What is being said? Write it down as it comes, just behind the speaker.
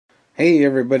Hey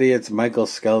everybody, it's Michael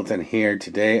Skeleton here.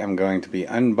 Today I'm going to be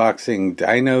unboxing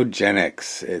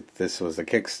Dinogenics. This was a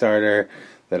Kickstarter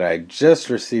that I just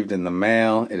received in the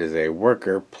mail. It is a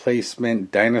worker placement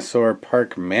dinosaur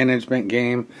park management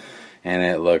game, and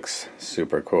it looks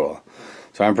super cool.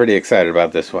 So I'm pretty excited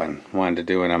about this one. Wanted to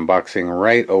do an unboxing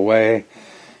right away.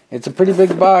 It's a pretty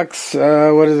big box.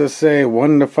 What does it say?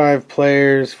 1 to 5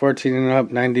 players, 14 and up,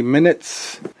 90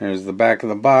 minutes. There's the back of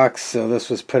the box. So this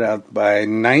was put out by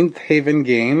Ninth Haven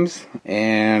Games.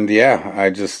 And yeah, I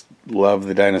just love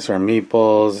the dinosaur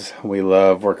meeples. We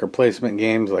love worker placement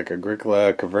games like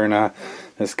Agricola, Caverna.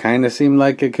 This kind of seemed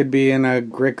like it could be an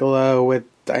Agricola with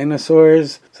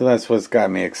dinosaurs. So that's what's got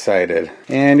me excited.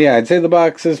 And yeah, I'd say the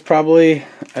box is probably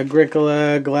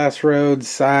Agricola, Glass Road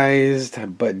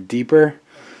sized, but deeper.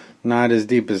 Not as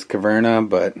deep as Caverna,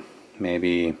 but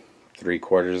maybe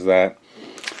 3/4 of that.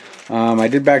 I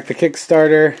did back the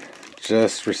Kickstarter,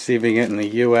 just receiving it in the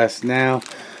US now.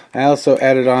 I also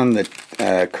added on the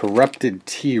corrupted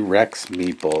T-Rex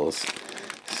meeples.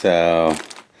 So,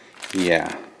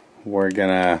 yeah,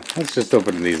 let's just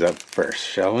open these up first,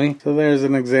 shall we? So there's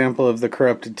an example of the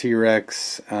corrupted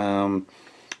T-Rex. I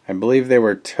believe they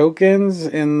were tokens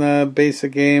in the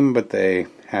basic game, but they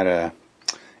had a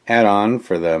add-on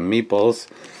for the meeples.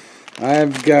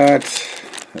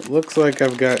 It looks like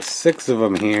I've got 6 of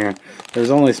them here.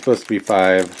 There's only supposed to be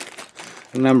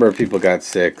 5. A number of people got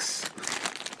 6.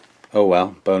 Oh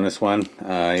well, bonus one.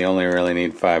 You only really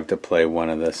need 5 to play one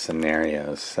of the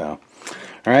scenarios. So,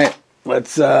 alright,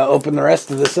 let's open the rest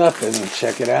of this up and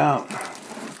check it out.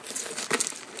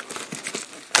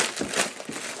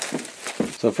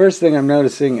 So first thing I'm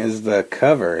noticing is the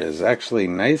cover is actually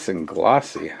nice and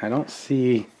glossy. I don't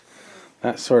see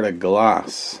that sort of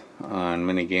gloss on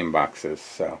mini game boxes,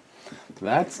 so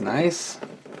that's nice.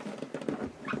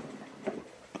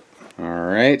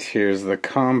 Alright, here's the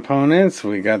components.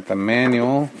 We got the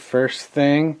manual first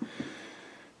thing.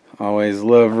 Always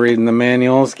love reading the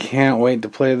manuals. Can't wait to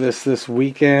play this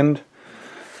weekend.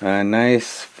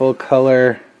 Nice full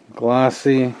color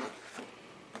glossy.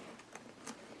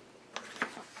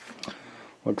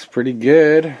 Looks pretty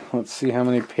good. Let's see how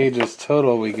many pages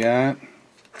total we got.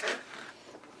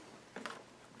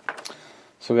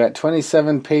 So we got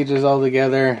 27 pages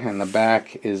altogether, and the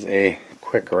back is a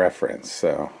quick reference.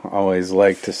 So always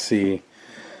like to see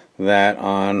that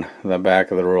on the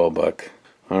back of the rule book.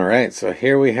 Alright, so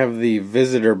here we have the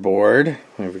visitor board.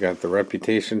 We've got the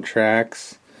reputation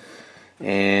tracks.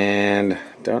 And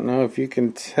don't know if you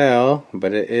can tell,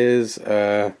 but it is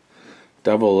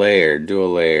double layered,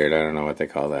 dual layered, I don't know what they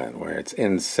call that, where it's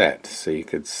inset, so you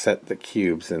could set the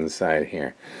cubes inside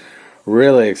here.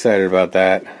 Really excited about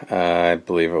that. I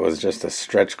believe it was just a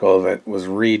stretch goal that was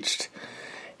reached,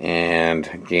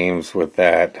 and games with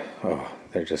that, oh,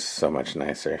 they're just so much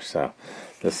nicer. So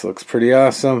this looks pretty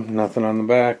awesome. Nothing on the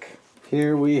back.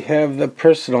 Here we have the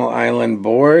personal island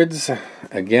boards.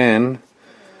 Again,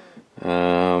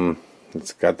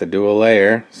 it's got the dual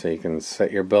layer, so you can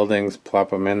set your buildings,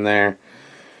 plop them in there.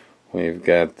 We've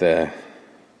got the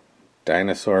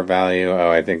dinosaur value. Oh,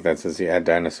 I think that's as you add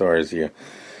dinosaurs, you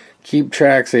keep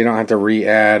track so you don't have to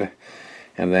re-add.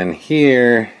 And then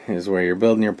here is where you're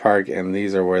building your park, and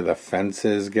these are where the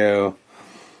fences go.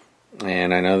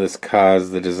 And I know this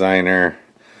caused the designer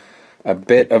a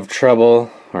bit of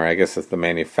trouble, or I guess it's the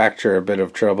manufacturer a bit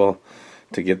of trouble,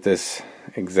 to get this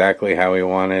exactly how he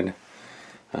wanted.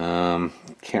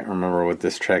 Can't remember what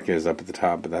this track is up at the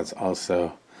top, but that's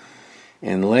also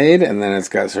inlaid, and then it's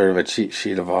got sort of a cheat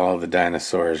sheet of all the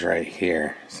dinosaurs right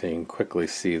here, so you can quickly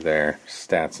see their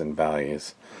stats and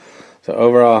values. So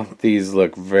overall, these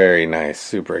look very nice.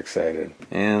 Super excited.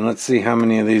 And let's see how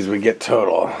many of these we get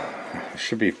total.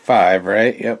 Should be 5,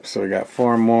 right? Yep, so we got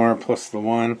 4 more plus the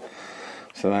 1.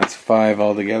 So that's 5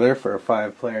 altogether for a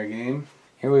 5-player game.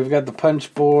 Here we've got the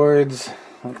punch boards.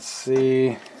 Let's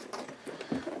see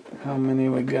how many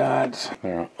we got.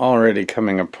 They're already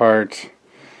coming apart.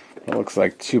 It looks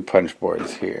like 2 punch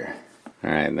boards here.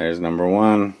 Alright, there's number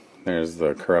 1. There's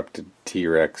the corrupted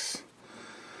T-Rex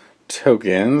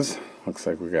tokens. Looks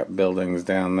like we got buildings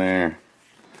down there.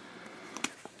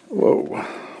 Whoa.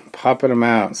 Popping them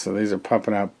out. So these are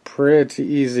popping out pretty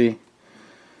easy.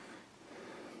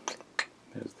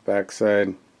 There's the back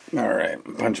side. Alright,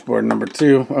 punch board number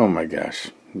 2. Oh my gosh.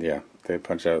 Yeah, they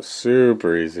punch out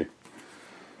super easy.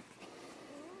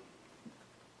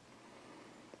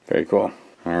 Very cool.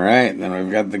 Alright, then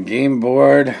we've got the game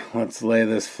board. Let's lay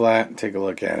this flat and take a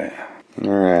look at it.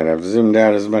 Alright, I've zoomed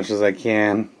out as much as I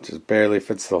can. Just barely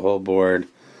fits the whole board.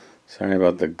 Sorry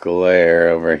about the glare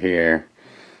over here.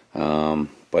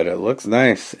 But it looks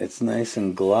nice. It's nice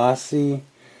and glossy.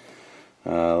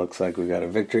 Looks like we got a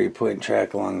victory point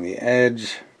track along the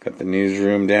edge. Got the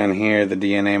newsroom down here, the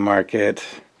DNA market.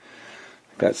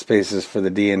 Got spaces for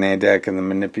the DNA deck and the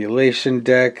manipulation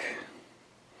deck.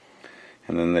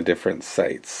 And then the different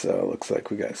sites. So it looks like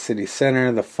we got City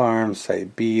Center, the farm,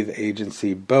 Site B, the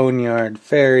agency, Boneyard,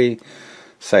 Ferry,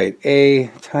 Site A,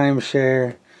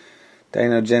 Timeshare,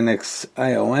 Dinogenics,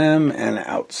 IOM, and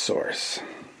Outsource.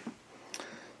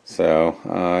 So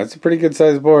it's a pretty good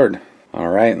sized board.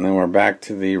 Alright, and then we're back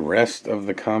to the rest of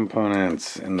the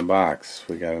components in the box.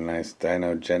 We got a nice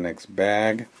Dinogenics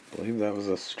bag. I believe that was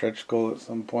a stretch goal at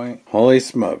some point. Holy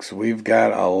smokes, we've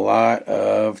got a lot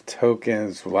of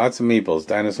tokens, lots of meeples,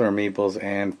 dinosaur meeples,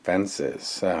 and fences.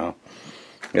 So,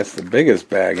 I guess the biggest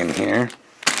bag in here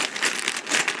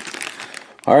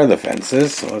are the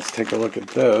fences. So let's take a look at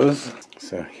those.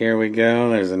 So here we go.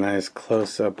 There's a nice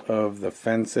close-up of the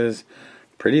fences.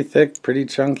 Pretty thick, pretty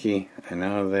chunky. I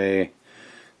know they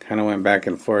kind of went back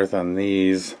and forth on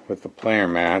these with the player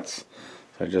mats.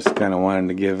 So I just kind of wanted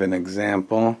to give an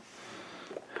example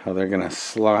how they're going to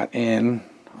slot in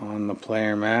on the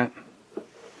player mat.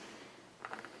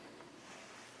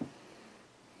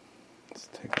 Let's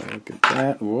take a look at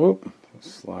that. Whoop.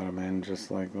 Slot them in just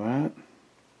like that.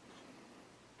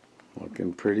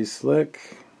 Looking pretty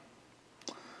slick.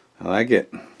 I like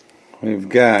it. We've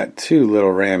got two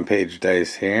little rampage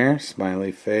dice here.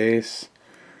 Smiley face.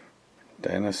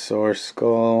 Dinosaur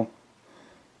skull.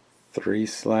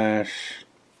 3/3/.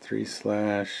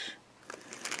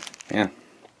 Yeah.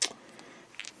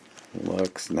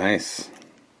 Looks nice.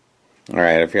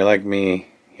 Alright, if you're like me,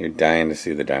 you're dying to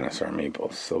see the dinosaur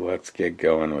meeples. So let's get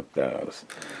going with those.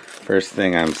 First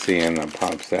thing I'm seeing that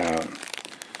pops out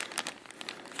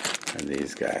are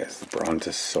these guys. The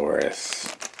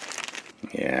Brontosaurus.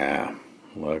 Yeah,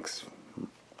 looks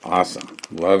awesome.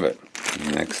 Love it.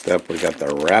 Next up, we got the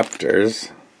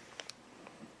Raptors.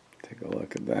 Take a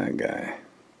look at that guy.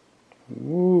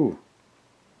 Woo.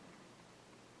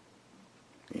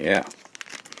 Yeah.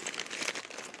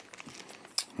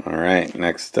 Alright,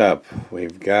 next up,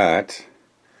 we've got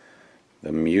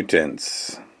the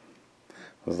Mutants.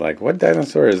 I was like, what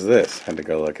dinosaur is this? Had to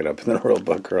go look it up in the rule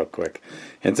book real quick.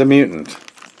 It's a mutant.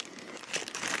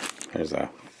 There's a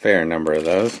fair number of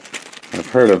those. I've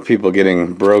heard of people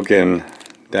getting broken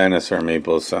dinosaur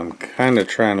meeples, so I'm kind of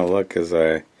trying to look as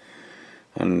I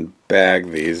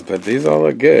unbag these, but these all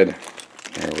look good.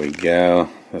 There we go.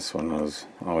 This one was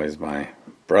always my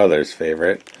brother's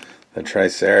favorite, the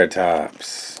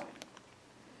Triceratops.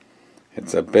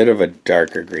 It's a bit of a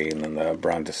darker green than the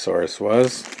Brontosaurus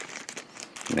was.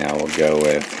 Now we'll go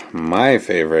with my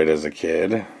favorite as a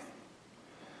kid,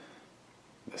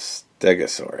 the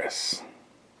Stegosaurus.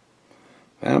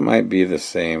 That might be the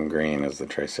same green as the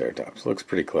Triceratops. Looks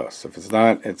pretty close. If it's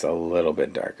not, it's a little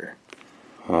bit darker.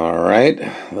 Alright,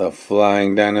 the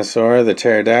flying dinosaur, the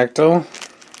pterodactyl.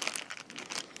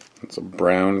 It's a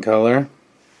brown color.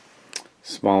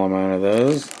 Small amount of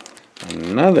those.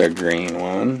 Another green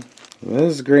one.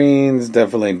 This green's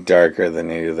definitely darker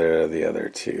than either of the other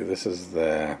two. This is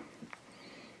the,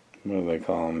 what do they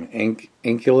call them?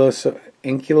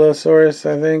 Ankylosaurus,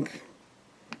 I think.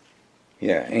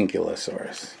 Yeah,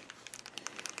 Ankylosaurus.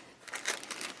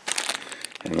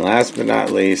 And last but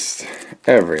not least,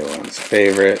 everyone's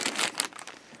favorite,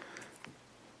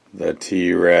 the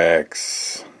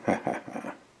T-Rex.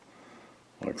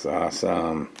 Looks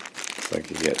awesome. Looks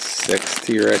like you get 6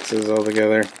 T-Rexes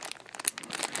altogether.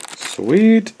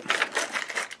 Sweet.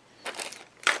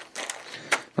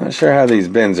 Not sure how these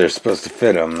bins are supposed to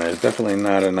fit them. There's definitely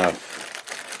not enough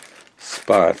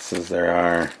spots as there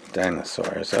are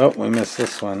dinosaurs. Oh, we missed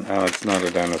this one. Oh, it's not a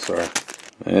dinosaur.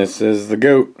 This is the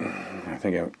goat. I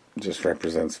think it just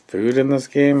represents food in this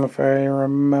game, if I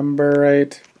remember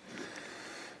right.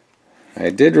 I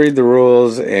did read the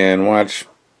rules and watch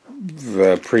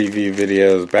the preview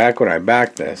videos back when I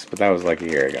backed this, but that was like a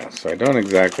year ago, so I don't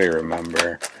exactly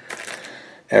remember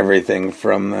everything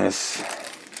from this.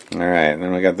 Alright,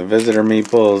 then we got the visitor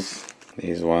meeples.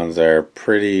 These ones are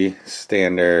pretty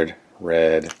standard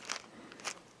red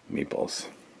meeples.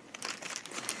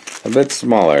 A bit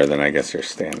smaller than I guess your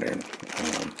standard.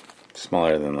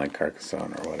 Smaller than like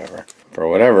Carcassonne or whatever. For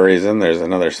whatever reason, there's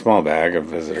another small bag of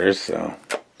visitors, so.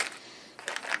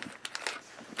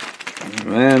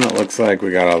 And then it looks like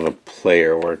we got all the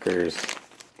player workers.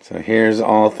 So here's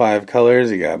all 5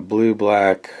 colors. You got blue,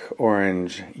 black,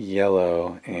 orange,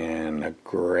 yellow, and a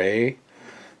gray.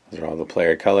 Those are all the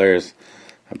player colors.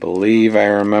 I believe I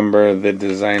remember the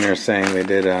designer saying they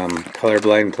did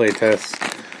colorblind playtests.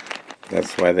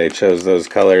 That's why they chose those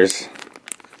colors,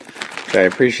 which I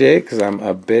appreciate because I'm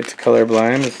a bit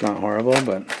colorblind. It's not horrible,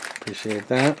 but Appreciate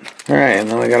that. Alright, and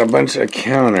then we got a bunch of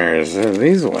counters.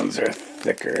 These ones are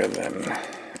thicker than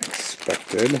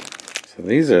expected. So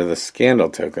these are the Scandal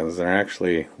tokens. They're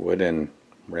actually wooden,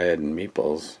 red, and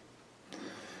meeples.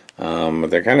 But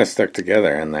they're kind of stuck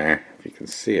together in there, if you can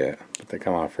see it. But they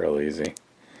come off real easy.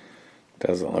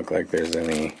 Doesn't look like there's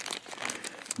any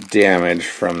damage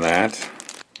from that.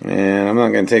 And I'm not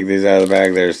going to take these out of the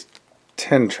bag. There's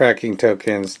 10 tracking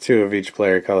tokens, 2 of each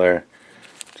player color.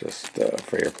 Just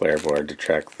for your player board to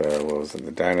track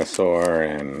the dinosaur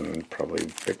and probably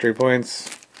victory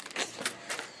points.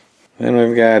 Then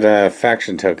we've got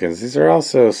faction tokens. These are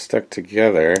also stuck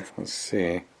together. Let's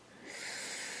see.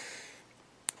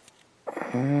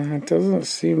 It doesn't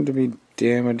seem to be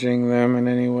damaging them in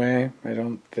any way, I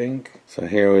don't think. So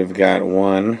here we've got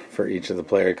 1 for each of the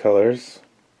player colors.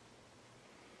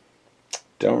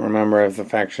 Don't remember if the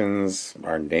factions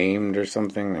are named or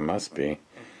something. They must be.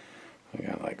 We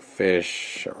got like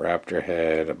fish, a raptor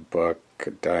head, a book,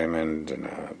 a diamond, and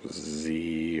a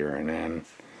Z or an N.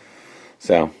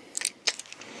 So,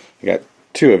 we got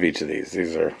 2 of each of these.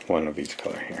 These are 1 of each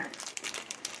color here.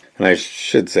 And I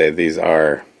should say these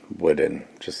are wooden,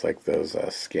 just like those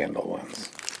Scandal ones.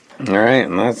 Alright,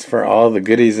 and that's for all the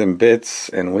goodies and bits,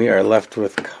 and we are left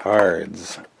with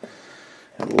cards.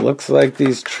 It looks like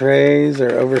these trays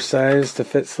are oversized to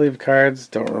fit sleeve cards.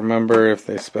 Don't remember if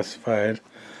they specified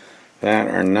that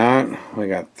or not. We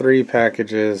got 3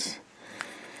 packages.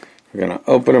 We're going to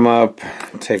open them up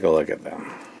and take a look at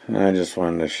them. I just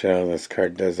wanted to show this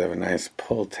card does have a nice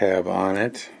pull tab on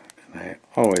it, and I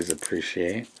always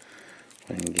appreciate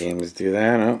when games do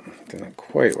that. Oh, didn't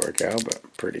quite work out, but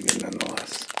pretty good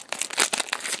nonetheless.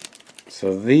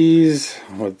 So these,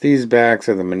 with these backs,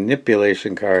 are the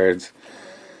manipulation cards.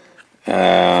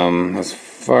 As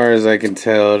far as I can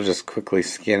tell, just quickly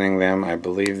scanning them, I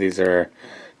believe these are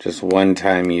just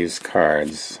one-time use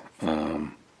cards.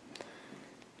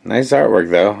 Nice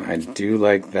artwork though, I do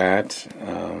like that.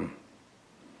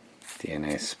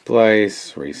 DNA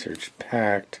Splice, Research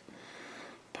Pact,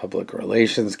 Public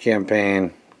Relations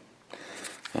Campaign.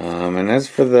 And as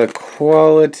for the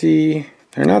quality,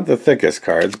 they're not the thickest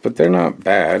cards, but they're not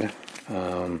bad.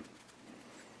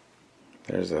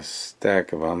 There's a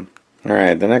stack of them.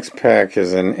 Alright, the next pack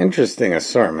is an interesting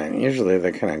assortment. Usually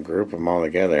they kind of group them all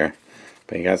together.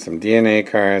 But you got some DNA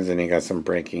cards and you got some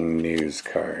breaking news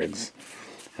cards.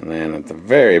 And then at the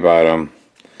very bottom,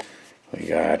 we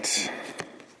got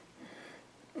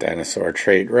Dinosaur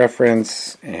Trait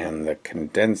Reference and the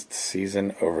Condensed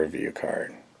Season Overview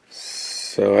card.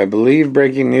 So I believe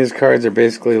breaking news cards are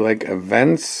basically like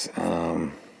events.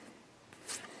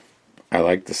 I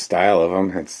like the style of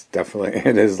them. It's definitely,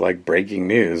 it is like breaking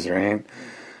news, right?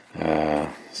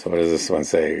 So what does this one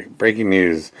say? Breaking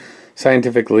news.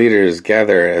 Scientific leaders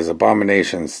gather as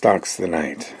abomination stalks the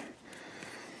night.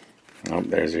 Oh,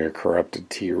 there's your corrupted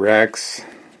T-Rex.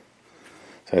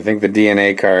 So I think the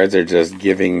DNA cards are just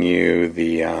giving you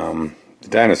the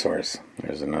dinosaurs.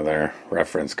 There's another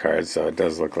reference card, so it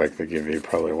does look like they give you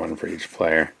probably 1 for each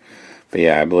player. But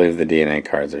yeah, I believe the DNA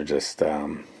cards are just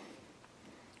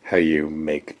how you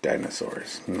make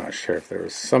dinosaurs. I'm not sure if there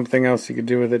was something else you could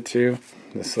do with it too.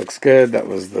 This looks good. That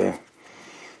was the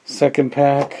second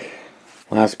pack.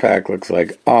 Last pack looks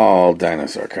like all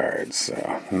dinosaur cards,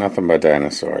 so nothing but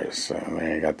dinosaurs. So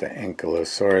there you got the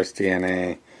Ankylosaurus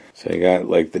DNA. So you got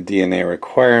like the DNA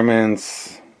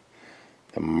requirements,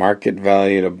 the market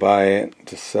value to buy it,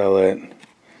 to sell it,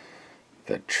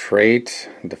 the trait,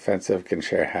 defensive, can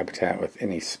share habitat with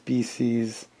any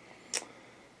species.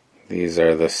 These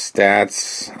are the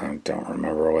stats. I don't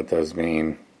remember what those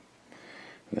mean.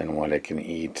 And then what it can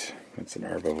eat. It's an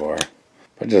herbivore.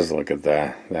 But just look at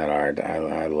that art.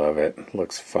 I love it.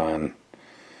 Looks fun.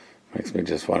 Makes me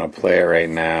just want to play it right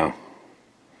now.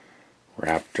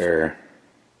 Raptor.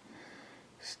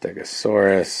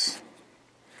 Stegosaurus.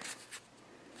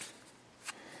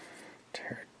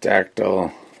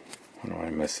 Pterodactyl. What am I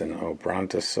missing? Oh,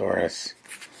 Brontosaurus.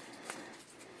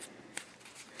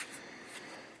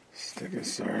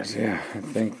 Stegosaurus. Yeah, I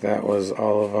think that was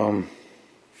all of them.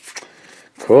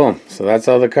 Cool. So that's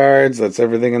all the cards. That's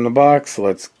everything in the box.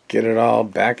 Let's get it all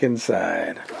back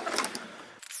inside.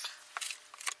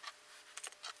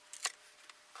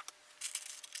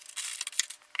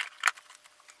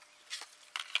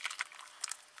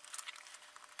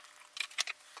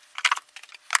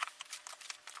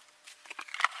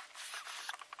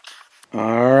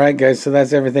 Alright guys, so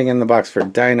that's everything in the box for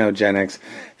Dinogenics.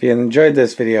 If you enjoyed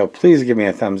this video, please give me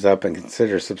a thumbs up and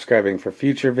consider subscribing for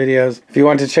future videos. If you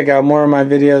want to check out more of my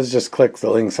videos, just click the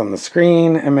links on the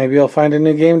screen and maybe you'll find a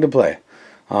new game to play.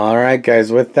 Alright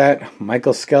guys, with that,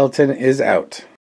 Michael Skeleton is out.